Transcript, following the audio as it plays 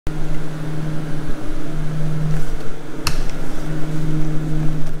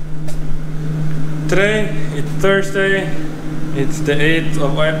Today, it's Thursday, it's the 8th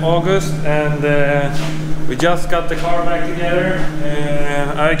of August, and we just got the car back together.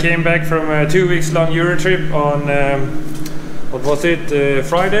 I came back from a 2 weeks long Euro trip on, what was it,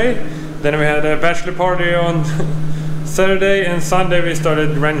 Friday. Then we had a bachelor party on Saturday, and Sunday we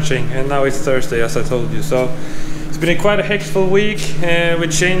started wrenching, and now it's Thursday, as I told you. So it's been quite a hectic week. We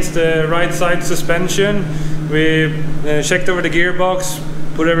changed the right side suspension, we checked over the gearbox,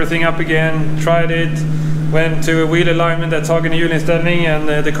 put everything up again, tried it, went to a wheel alignment at Hagen Hjulinställning,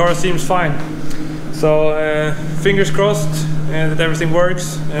 and the car seems fine. So fingers crossed that everything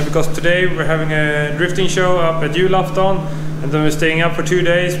works, because today we're having a drifting show up at Hjulafton, and then we're staying up for 2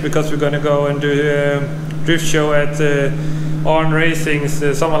 days because we're going to go and do a drift show at Arn Racings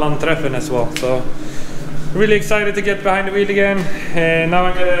Sommarlandsträffen as well. So really excited to get behind the wheel again. Now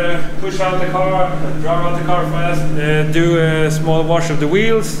I'm gonna push out the car, drive out the car fast, do a small wash of the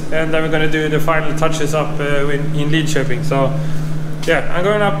wheels, and then we're gonna do the final touches up in Lidköping. So yeah, I'm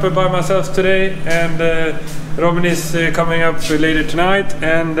going up by myself today, and Robin is coming up later tonight,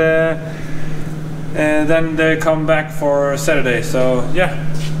 and then they come back for Saturday. So yeah,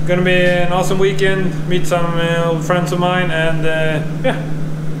 gonna be an awesome weekend, meet some old friends of mine, and yeah,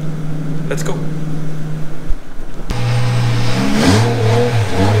 let's go.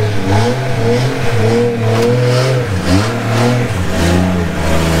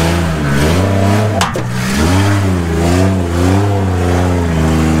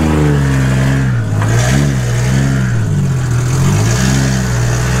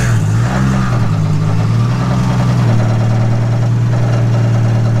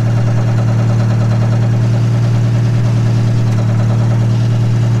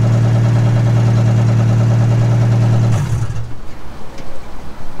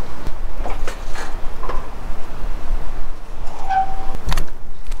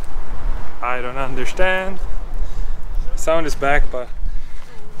 I don't understand. Sound is back, but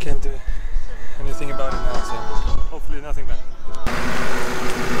can't do anything about it now, so hopefully nothing bad.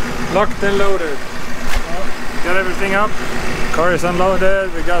 Locked and loaded. Got everything up. Car is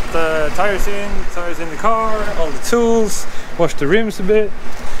unloaded. We got the tires in the car, all the tools, washed the rims a bit.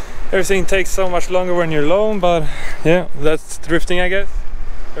 Everything takes so much longer when you're alone, but yeah, that's drifting, I guess.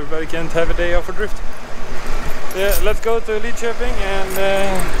 Everybody can't have a day off for drifting. Yeah, let's go to Lidköping and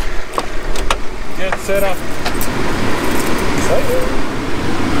get set up. Excited.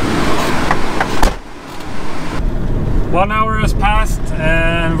 1 hour has passed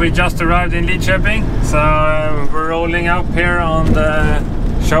and we just arrived in Lidköping. So we're rolling up here on the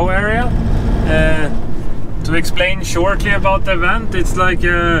show area. To explain shortly about the event, it's like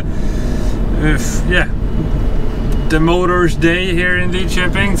yeah, the Motors Day here in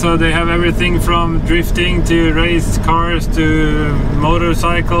Lidköping. So they have everything from drifting to race cars to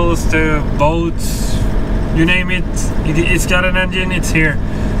motorcycles to boats, you name it. It's got an engine, it's here.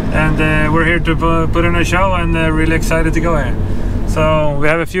 And we're here to put on a show, and really excited to go here. So we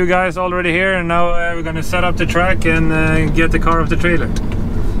have a few guys already here, and now we're going to set up the track and get the car off the trailer.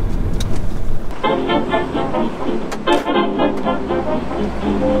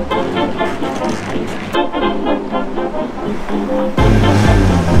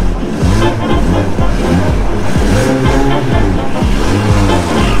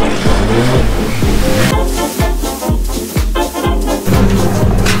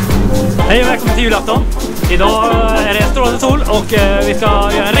 Hej och välkommen till Hjulafton. Idag är det strålande sol och vi ska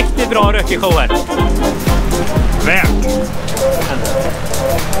göra en riktigt bra rökig show här. Värt!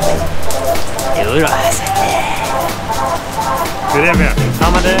 Jo då. Hur är det värt? Ja,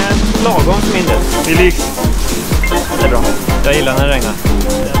 men det är lagom för min del. Det är likt. Det är bra. Jag gillar när det regnar.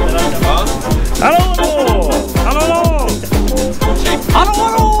 Hallå! Hallå! Hallå! Hallå,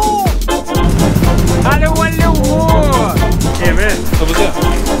 hallå! Hallå, hallå! Emil, får vi se.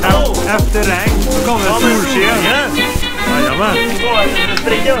 Efter regn så kommer solsken. Jajamän.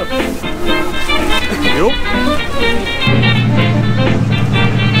 Springa upp. Jo.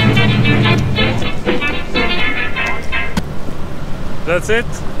 That's it.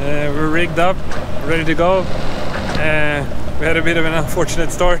 We're rigged up, ready to go. We had a bit of an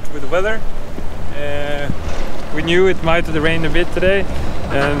unfortunate start with the weather. We knew it might rain a bit today,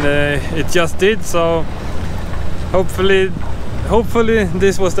 and it just did. So hopefully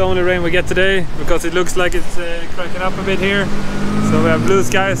this was the only rain we get today, because it looks like it's cracking up a bit here. So we have blue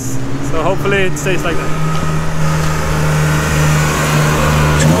skies, so hopefully it stays like that.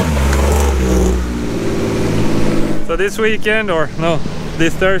 So this weekend, or no,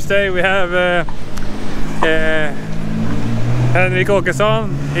 this Thursday, we have Henrik Åkesson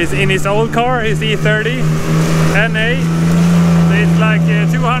is in his old car, his E30 NA. So it's like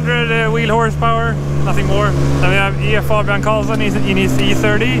like 200 wheel horsepower, nothing more. Then we have Robin Carlsson in his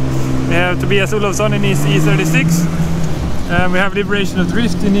E30. We have Tobias Olofsson in his E36. We have Liberation of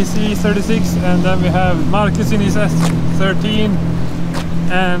Drift in his E36. And then we have Marcus in his S13.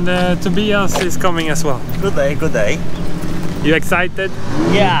 And Tobias is coming as well. Good day, good day. You excited?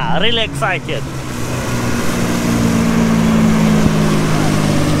 Yeah, really excited.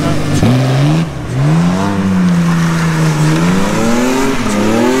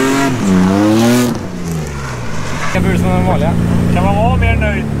 Jag blir som en vanliga. Kan man vara mer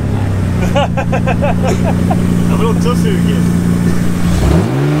nöjd? Jag vill också suga.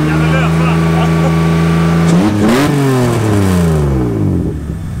 Jag vill lösa.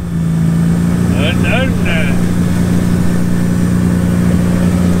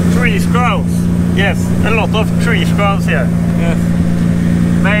 Tree scrolls. Yes, a lot of tree scrolls here. Yes.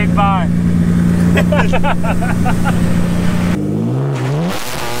 Made by.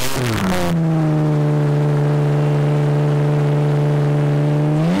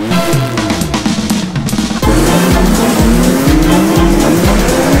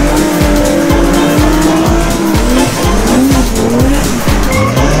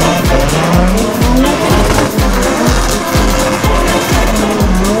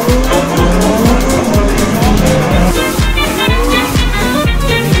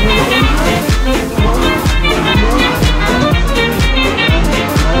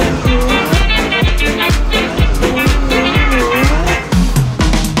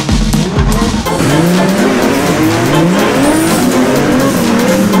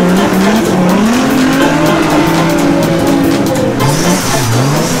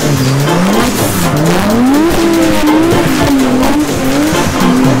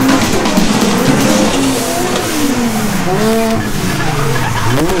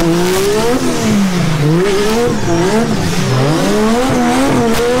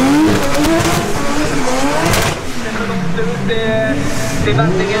 Det är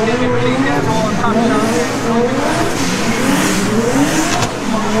verkligen det vi flyger och touchar.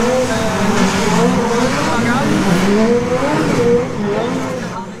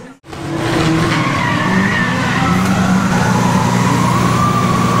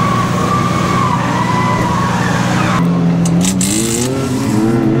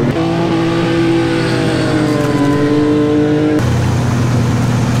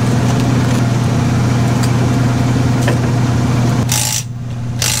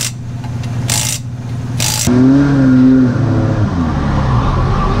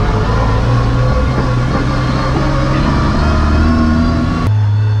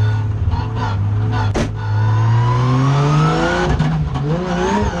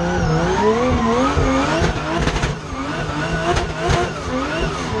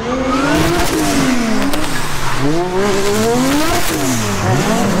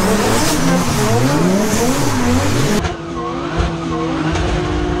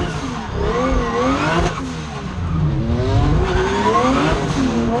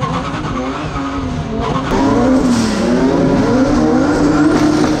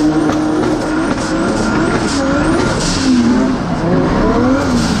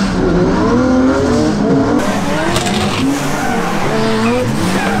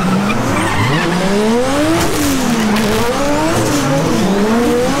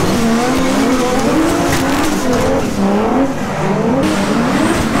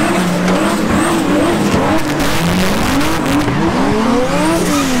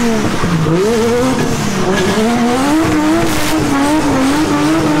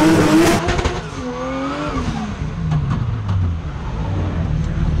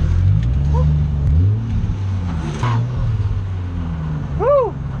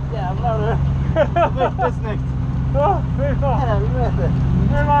 Riktigt snyggt. Ja, fy fan. Helvete.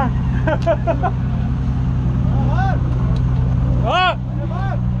 Nu man. Ja!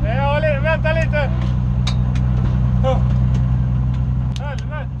 Vänta lite.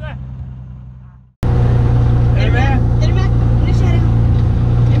 Helvete. Är du med? Är du med? Nu kör jag.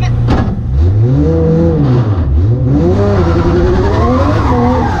 Är du med?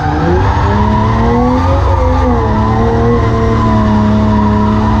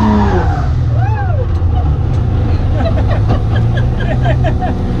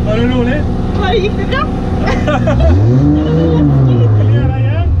 Var det roligt? Var det gick det bra?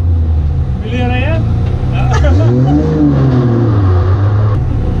 Vill du göra igen?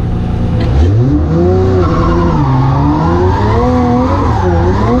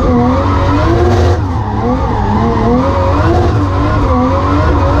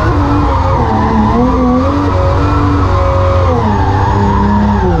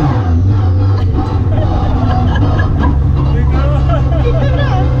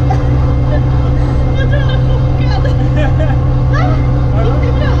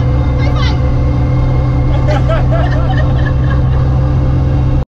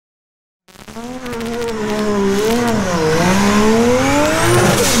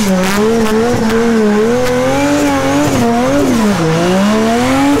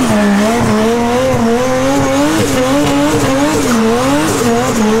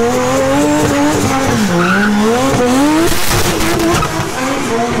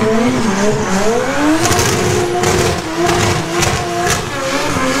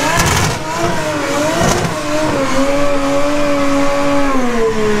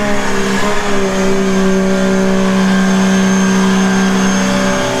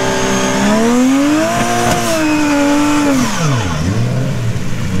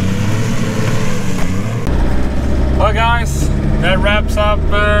 That wraps up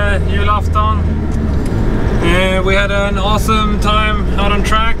Hjulafton. We had an awesome time out on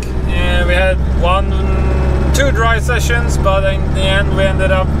track. We had two dry sessions, but in the end we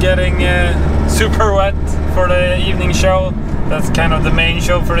ended up getting super wet for the evening show. That's kind of the main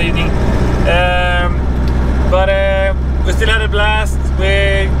show for the evening. But we still had a blast.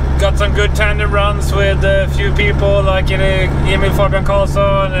 We got some good tandem runs with a few people like Amelie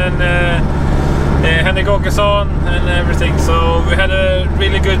Papparazzi and Henrik Åkesson and everything, so we had a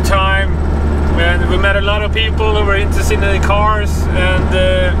really good time and we met a lot of people who were interested in the cars, and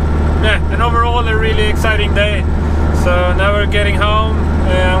yeah, and overall a really exciting day. So now we're getting home.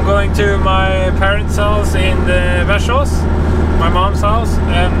 I'm going to my parents' house in Driftshows, my mom's house,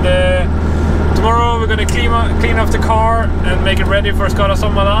 and tomorrow we're going to clean off the car and make it ready for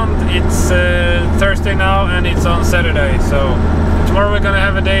Sommarland. It's Thursday now and it's on Saturday, so tomorrow we're gonna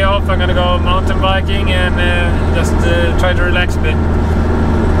have a day off. I'm gonna go mountain biking and just try to relax a bit.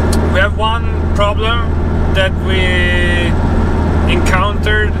 We have one problem that we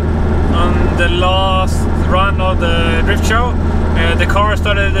encountered on the last run of the drift show. The car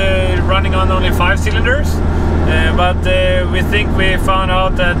started running on only 5 cylinders, but we think we found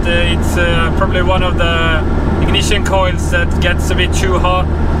out that it's probably one of the ignition coils that gets a bit too hot,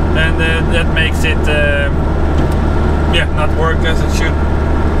 and that makes it yeah, not work as it should.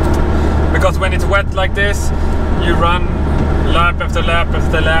 Because when it's wet like this, you run lap after lap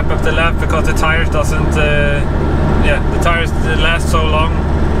after lap after lap, because the tires doesn't yeah, the tires last so long,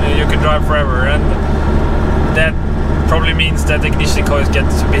 you can drive forever, and that probably means that the ignition coils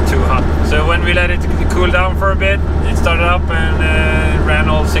gets a bit too hot. So when we let it cool down for a bit, it started up and ran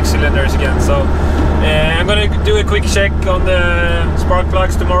all 6 cylinders again. So I'm gonna do a quick check on the spark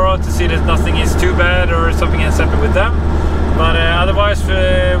plugs tomorrow to see that nothing is too bad or something has happened with them. But otherwise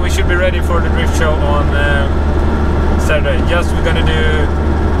we should be ready for the drift show on Saturday. Just we're gonna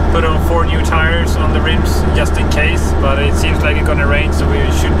put on 4 new tires on the rims just in case, but it seems like it's gonna rain, so we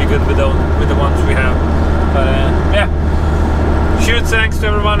should be good with the ones we have. But yeah, huge thanks to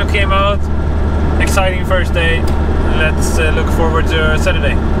everyone who came out. Exciting first day. Let's look forward to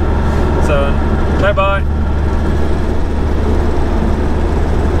Saturday. So bye bye.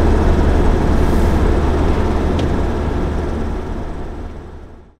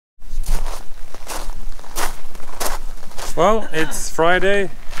 Well, it's Friday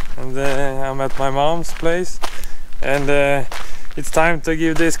and I'm at my mom's place, and it's time to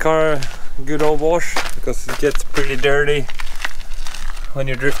give this car a good old wash, because it gets pretty dirty when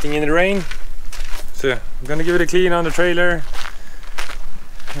you're drifting in the rain. So I'm gonna give it a clean on the trailer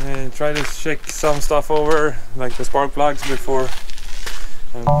and try to check some stuff over, like the spark plugs before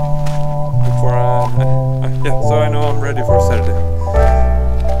yeah, so I know I'm ready for Saturday.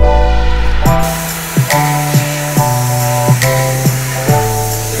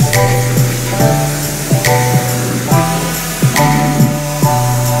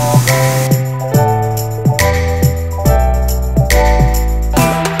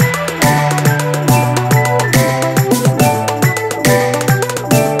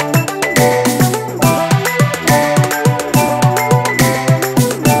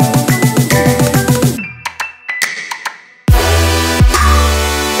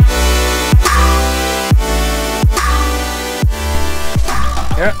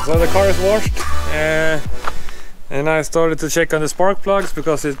 Yeah, so the car is washed, and I started to check on the spark plugs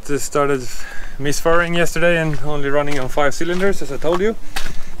because it started misfiring yesterday and only running on 5 cylinders, as I told you.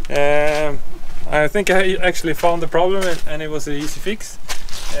 I think I actually found the problem, and it was an easy fix.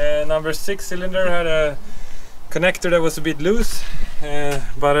 Number 6 cylinder had a connector that was a bit loose,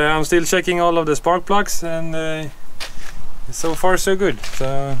 but I'm still checking all of the spark plugs, and so far so good.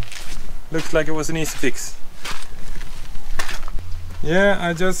 So looks like it was an easy fix. Yeah,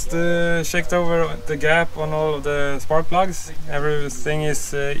 I just checked over the gap on all of the spark plugs. Everything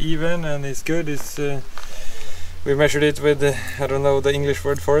is even and it's good. It's we measured it with I don't know the English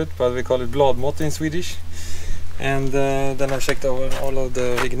word for it, but we call it bladmått in Swedish. And then I checked over all of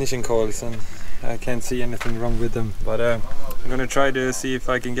the ignition coils and I can't see anything wrong with them, but I'm gonna try to see if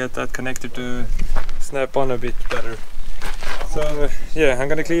I can get that connector to snap on a bit better. So yeah, I'm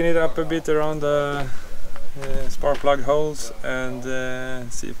gonna clean it up a bit around the spark plug holes and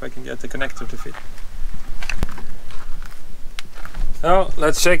see if I can get the connector to fit. Now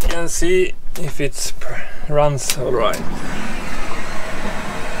let's check and see if it runs alright.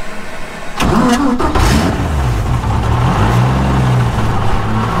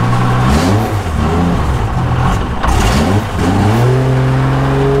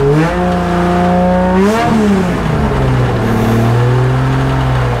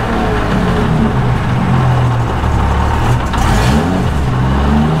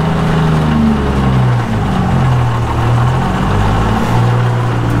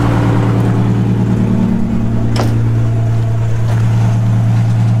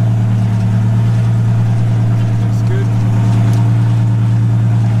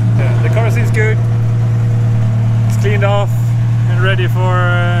 Cleaned off and ready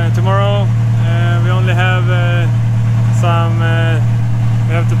for tomorrow. We only have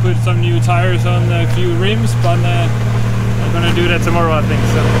we have to put some new tires on a few rims, but I'm gonna do that tomorrow, I think.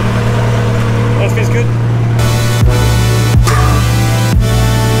 So that feels good.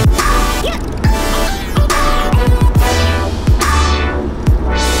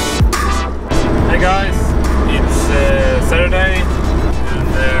 Hey guys, it's Saturday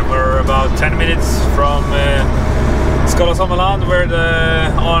and we're about 10 minutes from Sommarland, where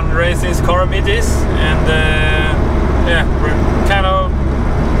the Arn Racings car meet is, and yeah, we're kind of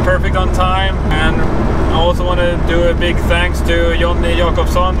perfect on time. And I also want to do a big thanks to Johnny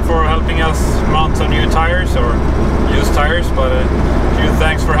Jakobsson for helping us mount some new tires, or used tires, but huge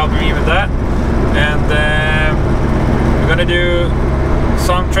thanks for helping me with that. And we're gonna do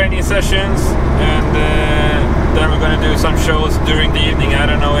some training sessions, and then we're gonna do some shows during the evening. I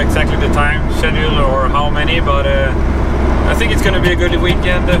don't know exactly the time schedule or how many, but I think it's going to be a good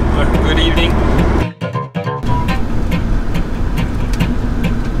weekend, a good evening.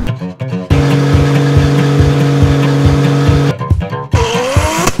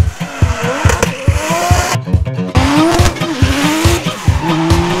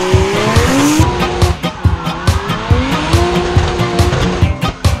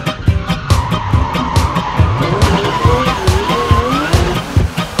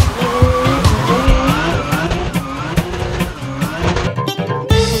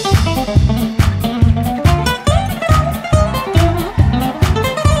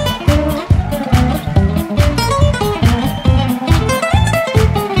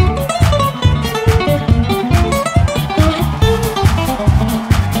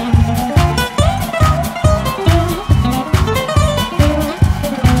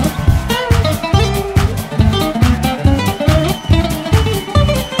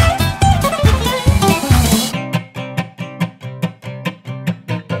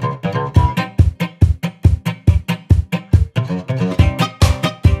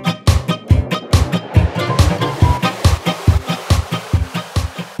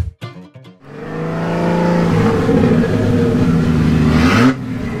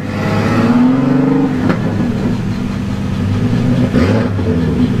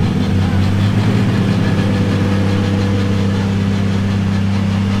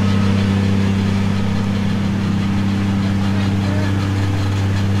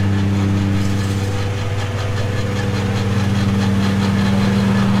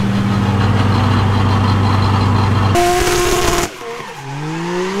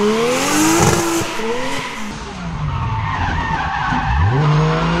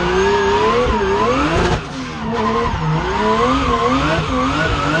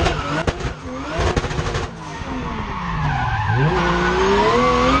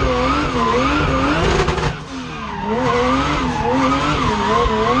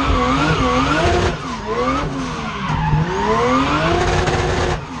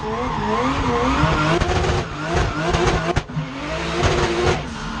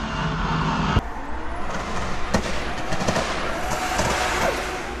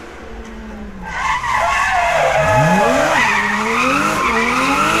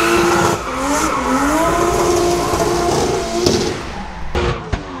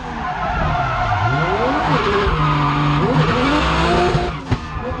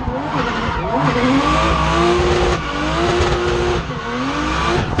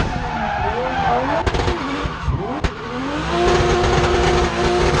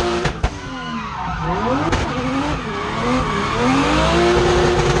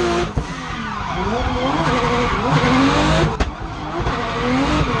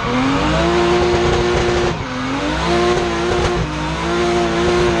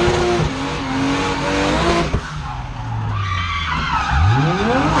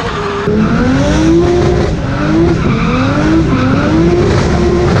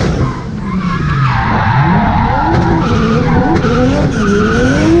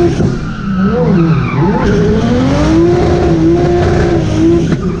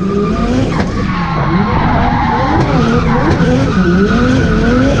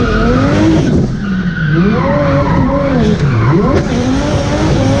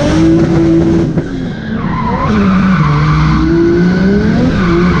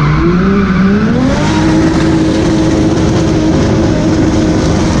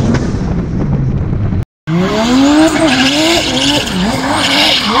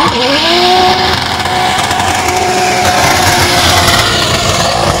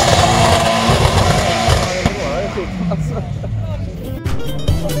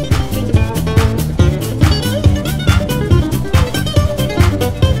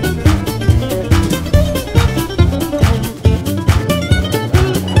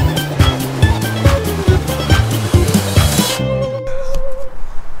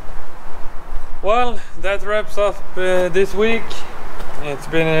 Well, that wraps up this week. It's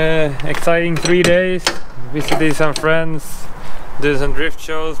been an exciting 3 days. Visited some friends, did some drift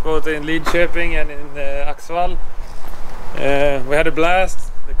shows both in Lidköping and in Axvall. We had a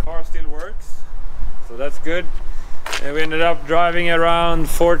blast. The car still works, so that's good. We ended up driving around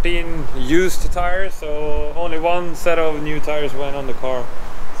 14 used tires, so only one set of new tires went on the car.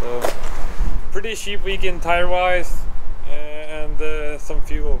 So pretty cheap weekend tire wise. And some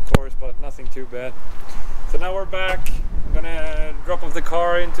fuel of course, but nothing too bad. So now we're back. I'm gonna drop off the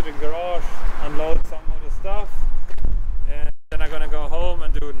car into the garage, unload some of the stuff, and then I'm gonna go home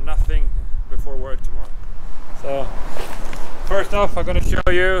and do nothing before work tomorrow. So first off, I'm gonna show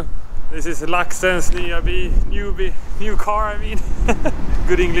you, this is Laxen's new car, I mean.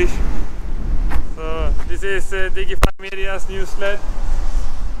 Good English. So this is Digify Media's new sled.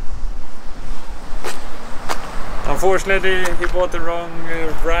 Unfortunately, he bought the wrong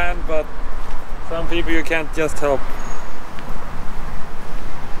brand, but some people you can't just help.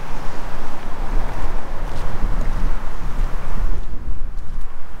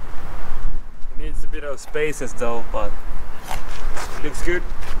 It needs a bit of spaces though, but it looks good.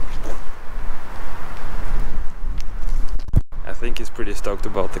 I think he's pretty stoked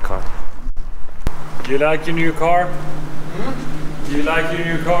about the car. You like your new car? Do you like your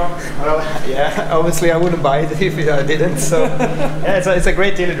new car? Well, yeah, obviously I wouldn't buy it if I didn't, so yeah, it's a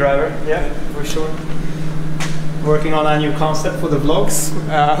great daily driver, yeah, for sure. Working on a new concept for the vlogs.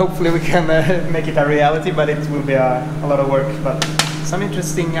 Hopefully we can make it a reality, but it will be a lot of work, but some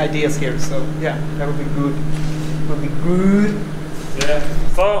interesting ideas here, so yeah, that would be good. Will be good. Yeah,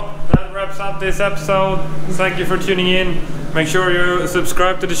 so that wraps up this episode. Thank you for tuning in. Make sure you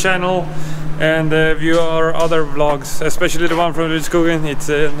subscribe to the channel and view our other vlogs, especially the one from Lidköping. It's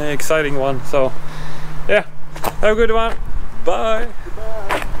an exciting one. So yeah, have a good one. Bye. Goodbye.